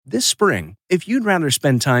This spring, if you'd rather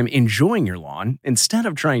spend time enjoying your lawn instead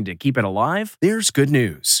of trying to keep it alive, there's good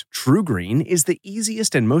news. TruGreen is the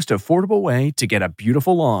easiest and most affordable way to get a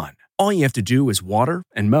beautiful lawn. All you have to do is water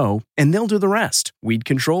and mow, and they'll do the rest. Weed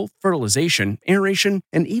control, fertilization, aeration,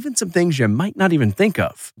 and even some things you might not even think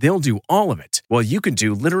of. They'll do all of it, while you can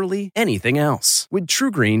do literally anything else. With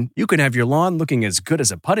TruGreen, you can have your lawn looking as good as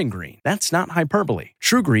a putting green. That's not hyperbole.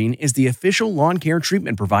 TruGreen is the official lawn care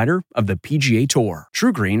treatment provider of the PGA Tour.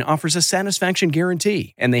 TruGreen offers a satisfaction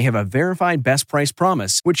guarantee, and they have a verified best price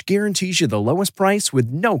promise, which guarantees you the lowest price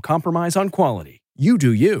with no compromise on quality. You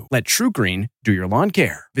do you. Let TruGreen do your lawn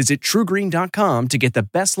care. Visit TruGreen.com to get the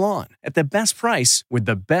best lawn at the best price with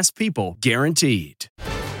the best people guaranteed.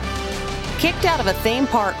 Kicked out of a theme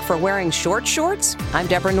park for wearing short shorts? I'm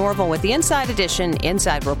Deborah Norville with the Inside Edition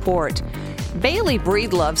Inside Report. Bailey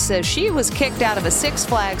Breedlove says she was kicked out of a Six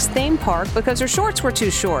Flags theme park because her shorts were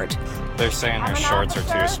too short. They're saying her shorts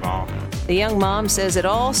are too small. The young mom says it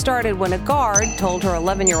all started when a guard told her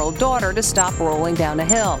 11-year-old daughter to stop rolling down a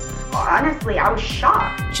hill. Honestly, I was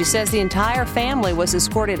shocked. She says the entire family was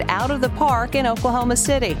escorted out of the park in Oklahoma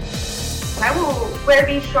City. I will wear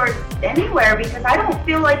these shorts anywhere because I don't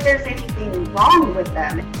feel like there's anything wrong with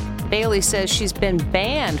them. Bailey says she's been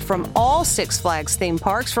banned from all Six Flags theme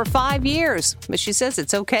parks for 5 years, but she says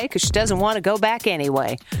it's okay because she doesn't want to go back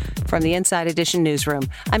anyway. From the Inside Edition newsroom,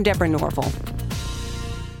 I'm Deborah Norville.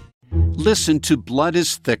 Listen to Blood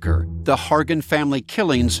is Thicker, The Hargan Family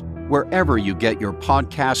Killings, wherever you get your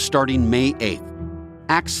podcast starting May 8th.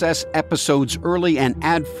 Access episodes early and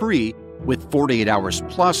ad-free with 48 Hours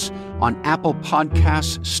Plus on Apple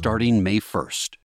Podcasts starting May 1st.